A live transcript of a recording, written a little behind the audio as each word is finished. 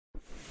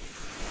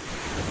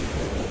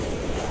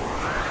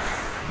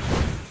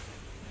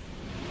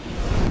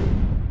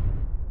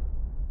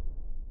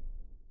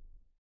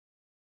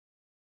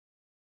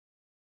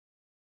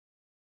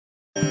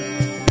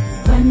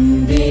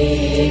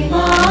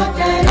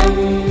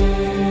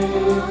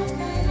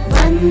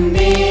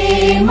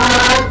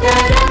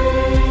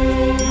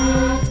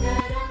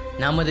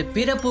நமது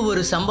பிறப்பு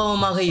ஒரு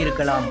சம்பவமாக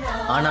இருக்கலாம்,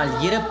 ஆனால்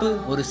இறப்பு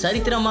ஒரு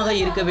சரித்திரமாக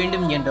இருக்க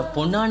வேண்டும் என்ற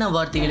பொன்னான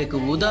வார்த்தைகளுக்கு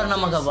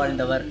உதாரணமாக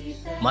வாழ்ந்தவர்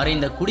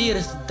மறைந்த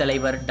குடியரசுத்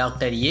தலைவர்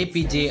doctor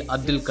APJ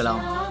Abdul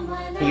Kalam.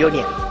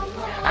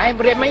 I am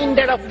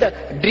reminded of the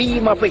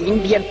dream of an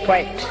Indian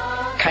poet,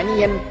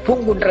 Kaniyan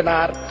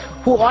Pungundranar,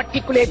 who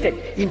articulated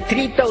in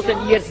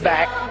 3000 years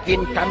back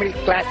in Tamil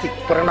classic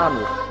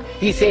Purananur.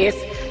 He says,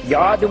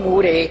 Yadum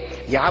Ure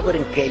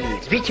Yavarum Keli,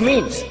 which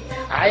means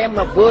I am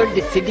a world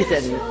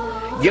citizen.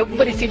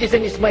 Every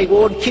citizen is my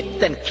own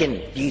kith and kin.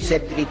 He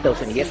said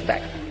 3000 years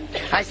back.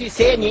 As we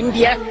say in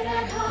India,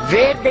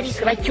 where there is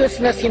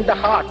righteousness in the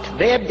heart,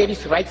 there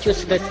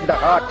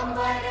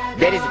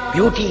is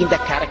beauty in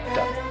the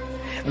character.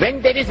 When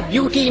there is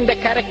beauty in the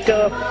character,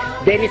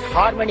 there is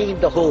harmony in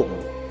the home.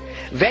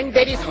 When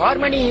there is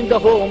harmony in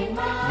the home,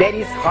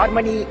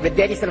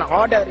 there is an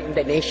order in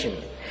the nation.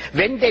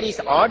 When there is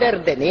order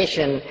in the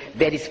nation,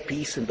 there is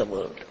peace in the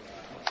world.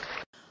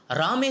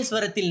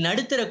 ராமேஸ்வரத்தில்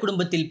நடுத்தர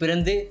குடும்பத்தில்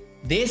பிறந்து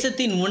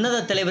தேசத்தின் உன்னத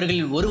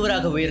தலைவர்களில்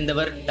ஒருவராக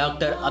உயர்ந்தவர்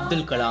doctor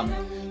Abdul Kalam.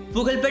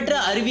 புகழ்பெற்ற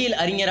அறிவியல்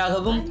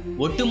அறிஞராகவும்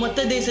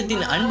ஒட்டுமொத்த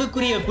தேசத்தின்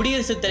அன்புக்குரிய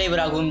குடியரசுத்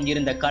தலைவராகவும்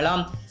இருந்த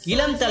கலாம்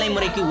இளம்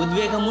தலைமுறைக்கு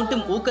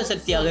உத்வேகமூட்டும் ஊக்க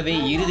சக்தியாகவே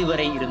இறுதி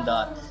வரை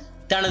இருந்தார்.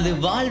 தனது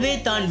வாழ்வே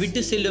தான்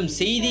விட்டு செல்லும்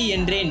செய்தி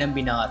என்றே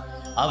நம்பினார்.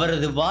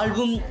 அவரது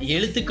வாழ்வும்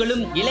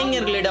எழுத்துக்களும்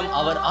இளைஞர்களிடம்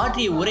அவர்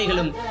ஆற்றிய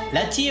உரைகளும்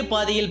லட்சிய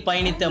பாதையில்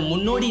பயணித்த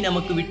முன்னோடி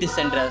நமக்கு விட்டு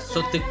சென்ற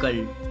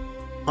சொத்துக்கள்.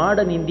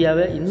 மாடர்ன்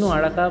இந்தியாவை இன்னும்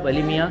அழகா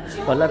வலிமையா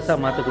வல்லரசா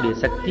மாற்றக்கூடிய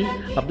சக்தி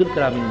அப்துல்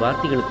கலாமின்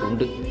வார்த்தைகளுக்கு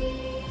உண்டு.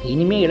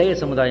 இனிமே இளைய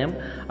சமுதாயம்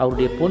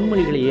அவருடைய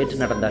பொன்மொழிகளை ஏற்று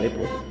நடந்தாலே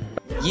போதும்.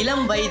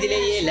 இளம்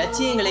வயதிலேயே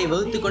லட்சியங்களை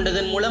வகுத்து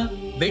கொண்டதன் மூலம்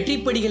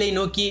வெற்றிப்படிகளை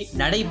நோக்கி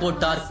நடை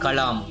போட்டார்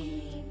கலாம்.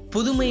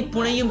 புதுமை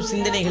புனையும்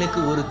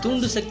சிந்தனைகளுக்கு ஒரு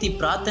தூண்டு சக்தி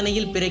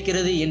பிரார்த்தனையில்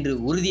பிறக்கிறது என்று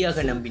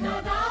உறுதியாக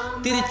நம்பினார்.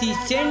 திருச்சி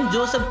செயின்ட்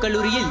ஜோசப்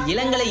கல்லூரியில்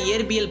இளங்கலை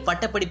இயற்பியல்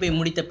பட்டப்படிப்பை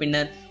முடித்த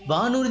பின்னர்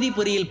வானூர்தி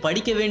பொறியியல்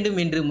படிக்க வேண்டும்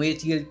என்று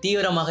முயற்சியில்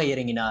தீவிரமாக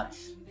இறங்கினார்.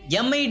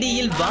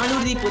 MIDயில்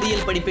வானூர்தி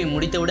பொறியியல் படிப்பை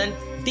முடித்தவுடன்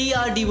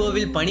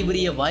TRDOவில்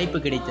பணிபுரிய வாய்ப்பு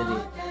கிடைத்தது.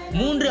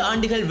 3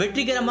 ஆண்டுகள்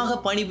வெற்றிகரமாக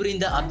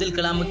பணிபுரிந்த அப்துல்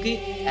கலாமுக்கு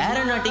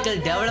ஏரோநாட்டிக்கல்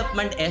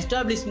டெவலப்மெண்ட்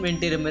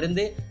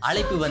எஸ்டாப்ளிஷ்மெண்டிடமிருந்து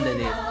அழைப்பு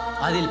வந்தது.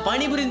 அதில்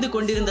பணிபுரிந்து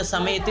கொண்டிருந்த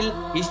சமயத்தில்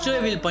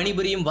இஸ்ரோவில்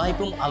பணிபுரியும்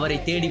வாய்ப்பும் அவரை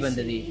தேடி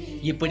வந்தது.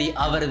 இப்படி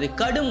அவரது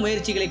கடும்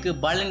முயற்சிகளுக்கு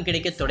பலன்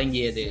கிடைக்க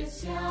தொடங்கியது.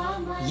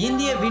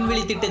 இந்திய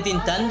விண்வெளி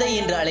திட்டத்தின் தந்தை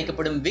என்று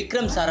அழைக்கப்படும்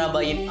விக்ரம்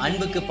சாராபாயின்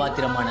அன்புக்கு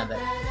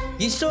பாத்திரமானவர்.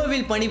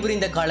 இஸ்ரோவில்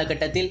பணிபுரிந்த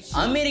காலகட்டத்தில்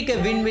அமெரிக்க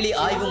விண்வெளி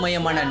ஆய்வு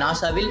மையமான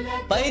நாசாவில்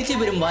பயிற்சி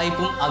பெறும்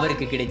வாய்ப்பும்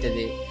அவருக்கு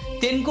கிடைத்தது.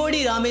 தென்கோடி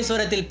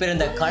ராமேஸ்வரத்தில்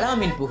பிறந்த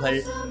கலாமின் புகழ்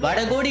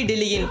வடகோடி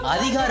டெல்லியின்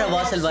அதிகார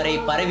வாசல் வரை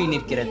பரவி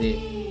நிற்கிறது.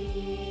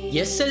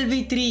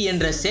 SLV-3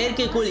 என்ற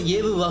செயற்கைக்கோள்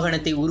ஏவு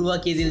வாகனத்தை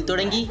உருவாக்கியதில்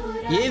தொடங்கி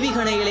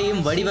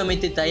ஏவுகணைகளையும்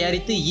வடிவமைத்து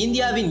தயாரித்து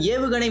இந்தியாவின்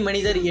ஏவுகணை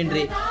மனிதர் என்ற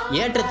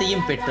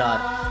ஏற்றத்தையும்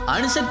பெற்றார்.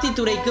 அணுசக்தி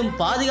துறைக்கும்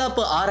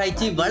பாதுகாப்பு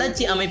ஆராய்ச்சி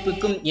வளர்ச்சி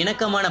அமைப்புக்கும்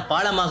இணக்கமான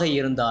பாலமாக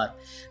இருந்தார்.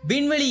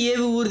 விண்வெளி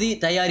ஏவு ஊர்தி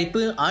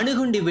தயாரிப்பு,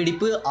 அணுகுண்டு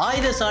வெடிப்பு,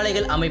 ஆயுத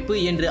சாலைகள் அமைப்பு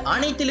என்று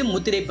அனைத்திலும்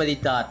முத்திரை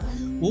பதித்தார்.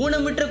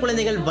 ஊனமுற்ற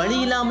குழந்தைகள்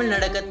வழியில்லாமல்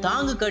நடக்க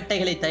தாங்கு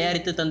கட்டைகளை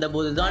தயாரித்து தந்த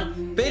போதுதான்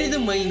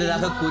பெரிதும்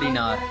மகிழ்ந்ததாக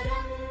கூறினார்.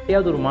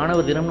 ஒரு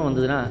மாணவர் தினம்னு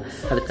வந்ததுன்னா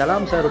அது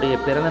கலாம் சாருடைய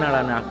பிறந்த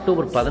நாளான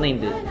அக்டோபர்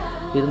 15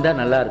 இருந்தால்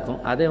நல்லா இருக்கும்.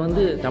 அதை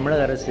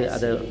தமிழக அரசு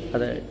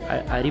அதை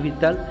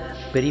அறிவித்தால்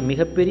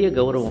மிகப்பெரிய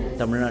கௌரவம்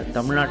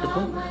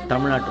தமிழ்நாட்டுக்கும்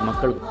தமிழ்நாட்டு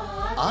மக்களுக்கும்.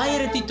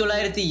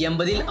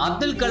 1980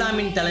 அப்துல்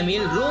கலாமின்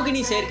தலைமையில்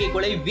ரோகிணி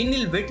செயற்கைக்கோளை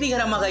விண்ணில்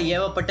வெற்றிகரமாக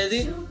ஏவப்பட்டது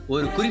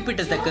ஒரு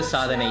குறிப்பிடத்தக்க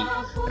சாதனை.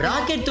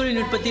 ராக்கெட்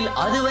தொழில்நுட்பத்தில்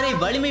அதுவரை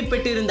வலிமை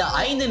பெற்றிருந்த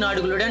 5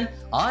 நாடுகளுடன்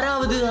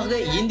 6வதாக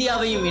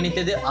இந்தியாவையும்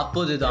இணைத்தது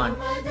அப்போதுதான்.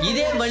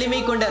 இதே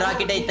வலிமை கொண்ட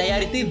ராக்கெட்டை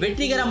தயாரித்து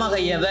வெற்றிகரமாக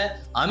ஏவ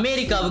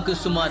அமெரிக்காவுக்கு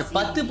சுமார்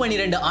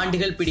 10-12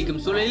 ஆண்டுகள்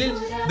பிடிக்கும் சூழலில்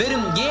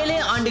வெறும் 7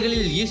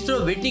 ஆண்டுகளில் இஸ்ரோ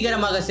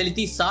வெற்றிகரமாக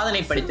செலுத்தி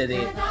சாதனை படைத்தது.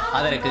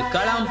 அதற்கு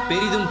கலாம்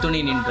பெரிதும்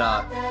துணை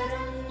நின்றார்.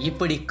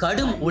 இப்படி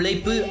கடும்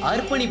உழைப்பு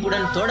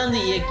அர்ப்பணிப்புடன் தொடர்ந்து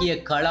இயக்கிய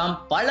கலாம்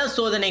பல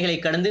சோதனைகளை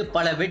கடந்து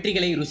பல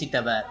வெற்றிகளை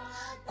ருசித்தவர்.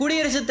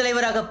 குடியரசுத்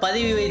தலைவராக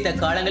பதவி வகித்த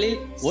காலங்களில்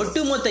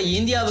ஒட்டுமொத்த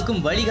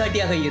இந்தியாவுக்கும்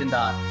வழிகாட்டியாக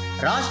இருந்தார்.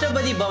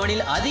 ராஷ்டிரபதி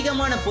பவனில்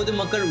அதிகமான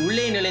பொதுமக்கள்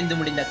உள்ளே நுழைந்து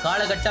முடிந்த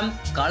காலகட்டம்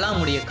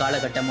கலாமுடைய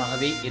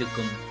காலகட்டமாகவே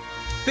இருக்கும்.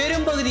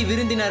 பெரும்பகுதி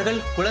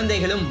விருந்தினர்கள்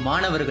குழந்தைகளும்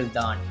மாணவர்கள்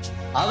தான்.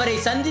 அவரை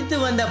சந்தித்து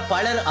வந்த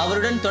பலர்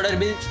அவருடன்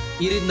தொடர்பில்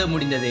இருந்த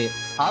முடிந்தது.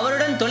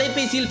 அவருடன்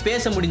தொலைபேசியில்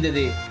பேச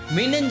முடிந்தது.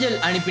 மின்னஞ்சல்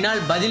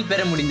அனுப்பினால் பதில்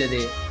பெற முடிந்தது.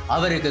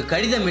 அவருக்கு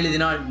கடிதம்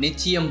எழுதினால்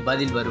நிச்சயம்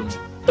பதில் வரும்.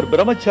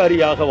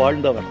 பிரம்மச்சாரியாக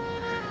வாழ்ந்தவர்.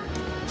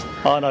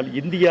 ஆனால்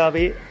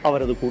இந்தியாவே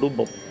அவரது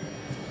குடும்பம்.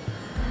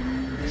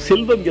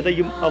 செல்வம்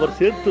எதையும் அவர்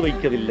சேர்த்து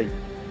வைக்கவில்லை.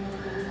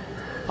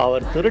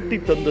 அவர் திரட்டி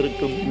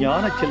தந்திருக்கும்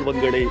ஞான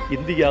செல்வங்களே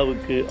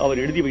இந்தியாவுக்கு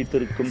அவர் எழுதி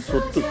வைத்திருக்கும்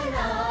சொத்து.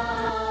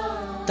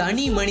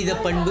 தனி மனித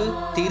பண்பு,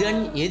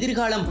 திறன்,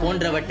 எதிர்காலம்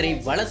போன்றவற்றை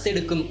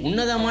வளர்த்தெடுக்கும்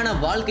உன்னதமான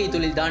வாழ்க்கை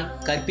தொழில்தான்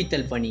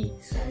கற்பித்தல் பணி.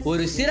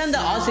 ஒரு சிறந்த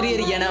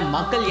ஆசிரியர் என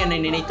மக்கள் என்னை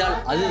நினைத்தால்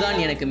அதுதான்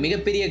எனக்கு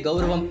மிகப்பெரிய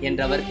கௌரவம்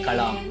என்றவர்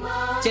கலாம்.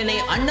 சென்னை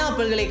அண்ணா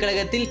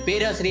பல்கலைக்கழகத்தில்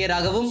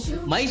பேராசிரியராகவும்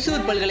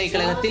மைசூர்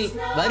பல்கலைக்கழகத்தில்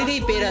வருகை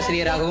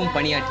பேராசிரியராகவும்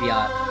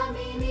பணியாற்றியார்.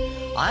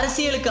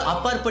 அரசியலுக்கு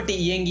அப்பாற்பட்டு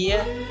இயங்கிய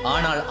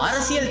ஆனால்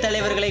அரசியல்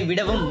தலைவர்களை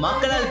விடவும்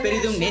மக்களால்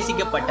பெரிதும்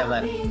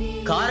நேசிக்கப்பட்டவர்.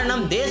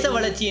 காரணம், தேச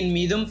வளர்ச்சியின்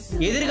மீதும்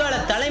எதிர்கால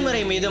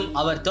தலைமுறை மீதும்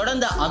அவர்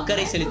தொடர்ந்த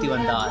அக்கறை செலுத்தி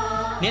வந்தார்.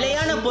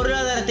 நிலையான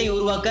பொருளாதாரத்தை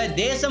உருவாக்க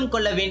தேசம்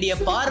கொள்ள வேண்டிய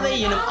பார்வை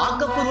எனும்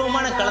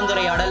ஆக்கப்பூர்வமான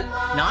கலந்துரையாடல்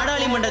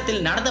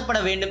நாடாளுமன்றத்தில் நடத்தப்பட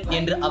வேண்டும்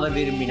என்று அவர்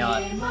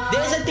விரும்பினார்.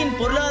 தேசத்தின்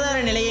பொருளாதார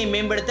நிலையை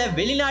மேம்படுத்த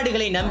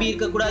வெளிநாடுகளை நம்பி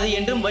இருக்கக்கூடாது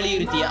என்றும்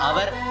வலியுறுத்திய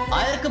அவர்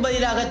அதற்கு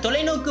பதிலாக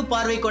தொலைநோக்கு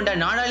பார்வை கொண்ட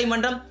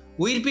நாடாளுமன்றம்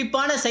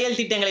உயிர்ப்பிப்பான செயல்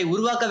திட்டங்களை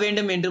உருவாக்க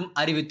வேண்டும் என்றும்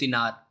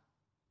அறிவுறுத்தினார்.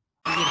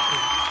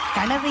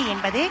 கனவு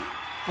என்பது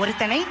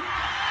ஒருத்தனை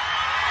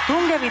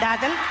தூங்க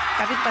விடாதல்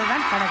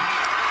தவிர்ப்பதுதான் கனவு.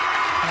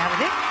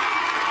 அதாவது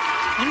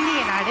இந்திய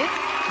நாடு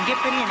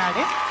மிகப்பெரிய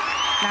நாடு.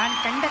 நான்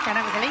கண்ட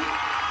கனவுகளை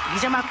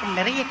நிஜமாக்கும்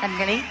நிறைய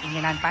கண்களை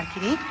இங்கே நான்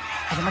பார்க்கிறேன்.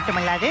 அது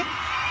மட்டுமல்லாது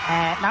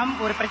நாம்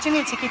ஒரு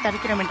பிரச்சனையை சிக்கி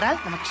தவிக்கிறோம்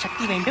என்றால் நமக்கு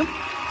சக்தி வேண்டும்.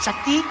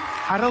 சக்தி,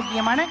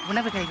 ஆரோக்கியமான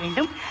உணவுகள்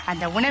வேண்டும்.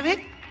 அந்த உணவு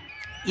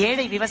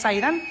ஏழை விவசாயி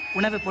தான்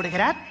உணவு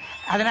போடுகிறார்.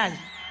 அதனால்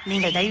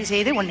நீங்கள் தயவு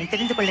செய்து ஒன்றை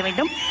தெரிந்து கொள்ள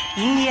வேண்டும்,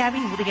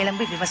 இந்தியாவின்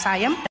முதுகெலும்பு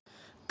விவசாயம்.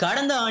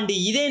 கடந்த ஆண்டு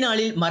இதே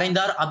நாளில்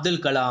மறைந்தார்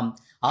அப்துல் கலாம்.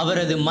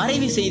 அவரது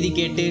மறைவு செய்தி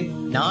கேட்டு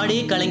நாடே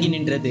கலங்கி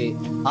நின்றது.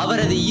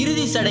 அவரது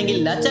இறுதி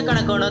சடங்கில்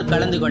லட்சக்கணக்கானோர்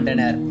கலந்து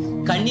கொண்டனர்,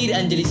 கண்ணீர்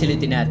அஞ்சலி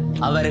செலுத்தினர்.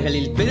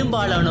 அவர்களில்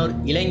பெரும்பாலானோர்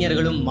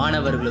இளைஞர்களும்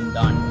மாணவர்களும்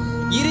தான்.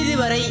 இறுதி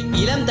வரை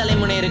இளம்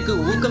தலைமுறையினருக்கு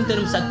ஊக்கம்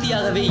தரும்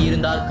சக்தியாகவே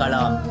இருந்தார்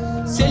கலாம்.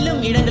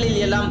 செல்லும் இடங்களில்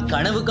எல்லாம்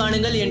கனவு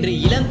காணுங்கள் என்று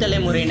இளம்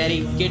தலைமுறையினரை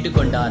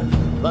கேட்டுக்கொண்டார்.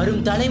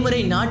 வரும் தலைமுறை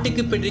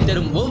நாட்டுக்கு பெற்றுத்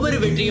தரும் ஒவ்வொரு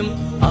வெற்றியும்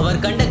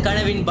அவர் கண்ட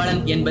கனவின்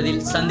பலன்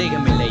என்பதில்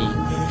சந்தேகமில்லை.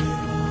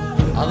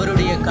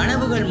 அவருடைய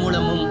கனவுகள்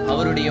மூலமும்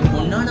அவருடைய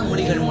பொன்னான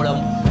மொழிகள்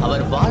மூலம்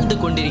அவர் வாழ்ந்து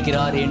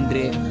கொண்டிருக்கிறார்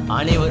என்று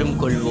அனைவரும்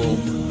கொள்வோம்.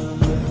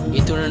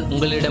 இத்துடன்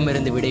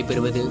உங்களிடமிருந்து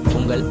விடைபெறுவது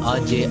உங்கள்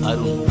ஆர்ஜே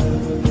அருண்.